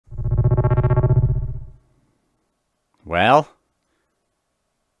Well,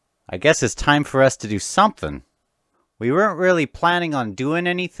 I guess it's time for us to do something. We weren't really planning on doing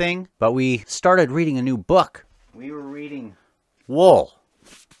anything, but we started reading a new book. We were reading Wool.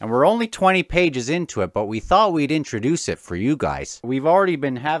 And we're only 20 pages into it, but we thought we'd introduce it for you guys. We've already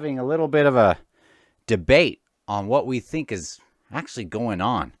been having a little bit of a debate on what we think is actually going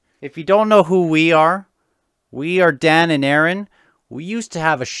on. If you don't know who we are Dan and Aaron. We used to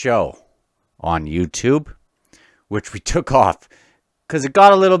have a show on YouTube, which we took off because it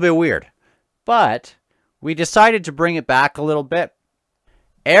got a little bit weird. But we decided to bring it back a little bit.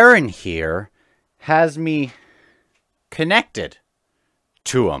 Aaron here has me connected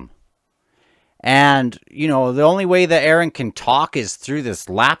to him. And, you know, the only way that Aaron can talk is through this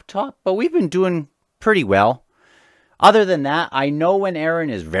laptop, but we've been doing pretty well. Other than that, I know when Aaron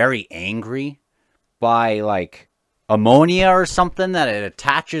is very angry by, like, ammonia or something that it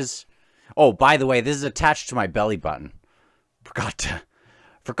attaches. Oh, by the way, this is attached to my belly button.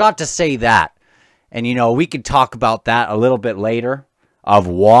 Forgot to say that. And, you know, we could talk about that a little bit later of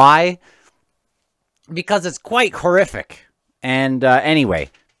why. Because it's quite horrific. And anyway,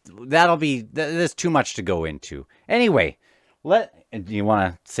 there's too much to go into. Anyway, do you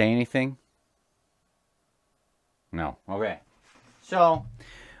want to say anything? No. Okay. So,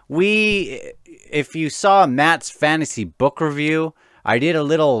 if you saw Matt's fantasy book review, I did a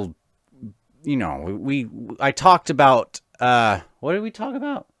little, you know, I talked about, what did we talk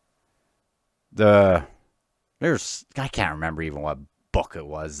about? I can't remember even what book it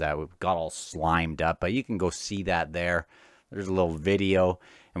was that got all slimed up, but you can go see that there. There's a little video,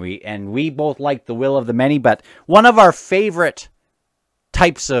 and we both like The Will of the Many, but one of our favorite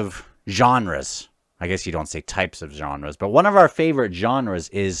types of genres, I guess you don't say types of genres, but one of our favorite genres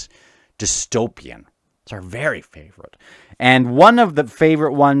is dystopian. It's our very favorite. And one of the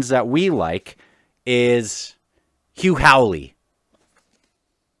favorite ones that we like is Hugh Howey.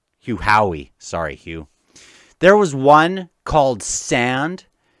 Hugh Howey. Sorry, Hugh. There was one called Sand,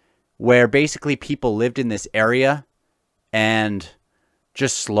 where basically people lived in this area and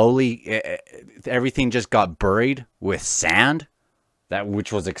just slowly everything just got buried with sand,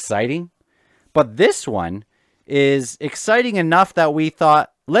 which was exciting. But this one is exciting enough that we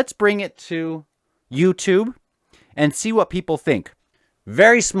thought, let's bring it to YouTube and see what people think.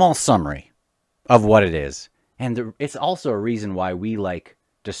 Very small summary of what it is. And it's also a reason why we like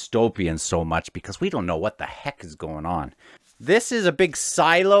dystopian so much, because we don't know what the heck is going on. This is a big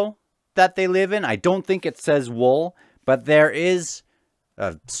silo that they live in. I don't think it says wool, but there is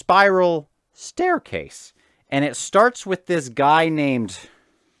a spiral staircase. And it starts with this guy named,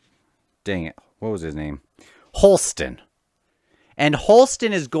 dang it, what was his name? Holston. And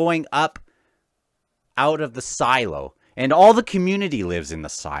Holston is going up out of the silo. And all the community lives in the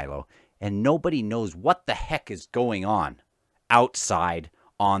silo. And nobody knows what the heck is going on outside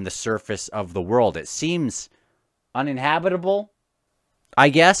on the surface of the world. It seems uninhabitable, I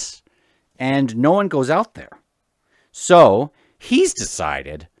guess. And no one goes out there. So he's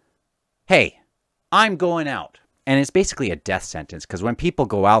decided, hey, I'm going out. And it's basically a death sentence, because when people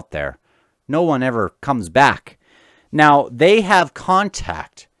go out there, no one ever comes back. Now, they have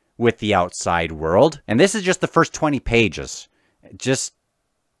contact with the outside world. And this is just the first 20 pages. Just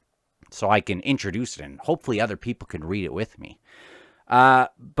so I can introduce it, and hopefully other people can read it with me.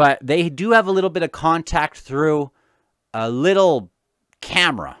 But they do have a little bit of contact through a little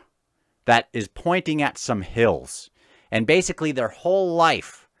camera that is pointing at some hills. And basically their whole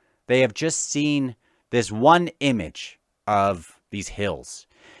life, they have just seen this one image of these hills.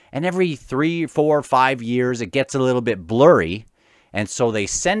 And every 3, 4, 5 years, it gets a little bit blurry. And so they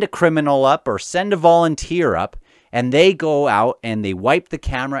send a criminal up or send a volunteer up, and they go out and they wipe the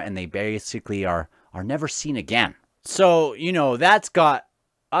camera, and they basically are never seen again. So, you know, that's got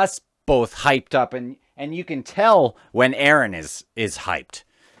us both hyped up, and you can tell when Aaron is hyped.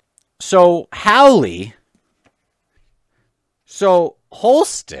 So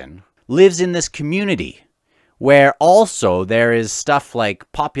Holston lives in this community where also there is stuff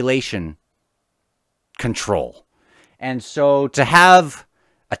like population control. And so to have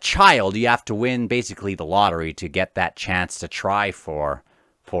a child, you have to win basically the lottery to get that chance to try for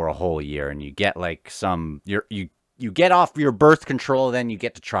a whole year. And you get like you get off your birth control, then you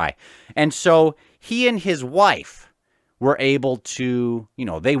get to try. And so he and his wife were able to, you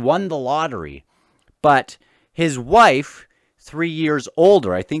know, they won the lottery. But his wife, 3 years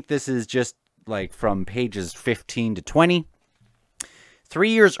older, I think this is just like from pages 15 to 20. 3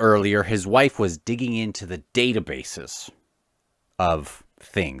 years earlier, his wife was digging into the databases of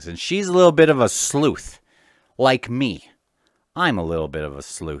things. And she's a little bit of a sleuth, like me. I'm a little bit of a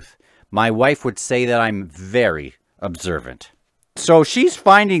sleuth. My wife would say that I'm very observant. So she's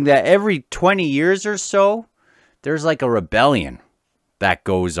finding that every 20 years or so, there's like a rebellion that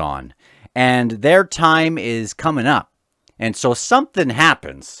goes on. And their time is coming up. And so something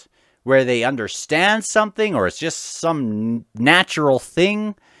happens where they understand something, or it's just some natural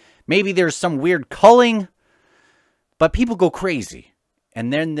thing. Maybe there's some weird culling, but people go crazy.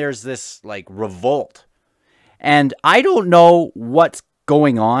 And then there's this like revolt. And I don't know what's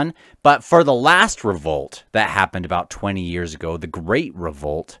going on, but for the last revolt that happened about 20 years ago, the Great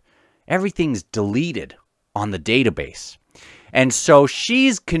Revolt, everything's deleted on the database. And so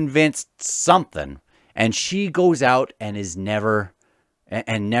she's convinced something, and she goes out and is never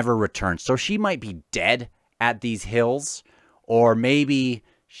returns. So she might be dead at these hills, or maybe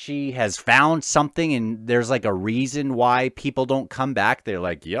she has found something and there's like a reason why people don't come back. They're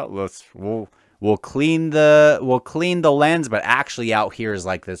like, yeah, we'll clean the lens, but actually out here is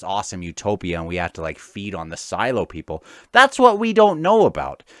like this awesome utopia and we have to like feed on the silo people. That's what we don't know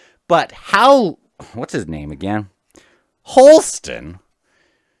about. But what's his name again? Holston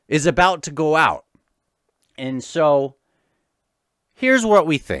is about to go out. And so here's what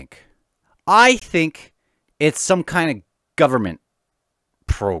we think. I think it's some kind of government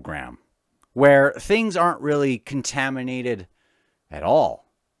program where things aren't really contaminated at all.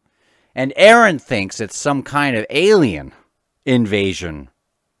 And Aaron thinks it's some kind of alien invasion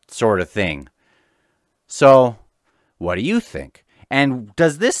sort of thing. So what do you think? And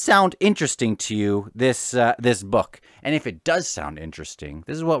does this sound interesting to you, this book? And if it does sound interesting,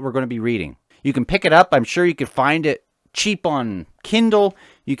 this is what we're going to be reading. You can pick it up. I'm sure you can find it cheap on Kindle.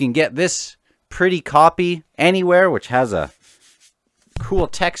 You can get this pretty copy anywhere, which has a cool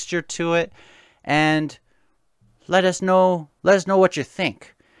texture to it. And let us know what you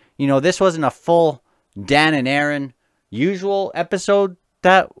think. You know, this wasn't a full Dan and Aaron usual episode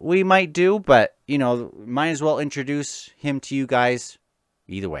that we might do, but, you know, might as well introduce him to you guys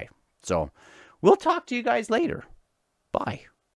either way. So we'll talk to you guys later. Bye.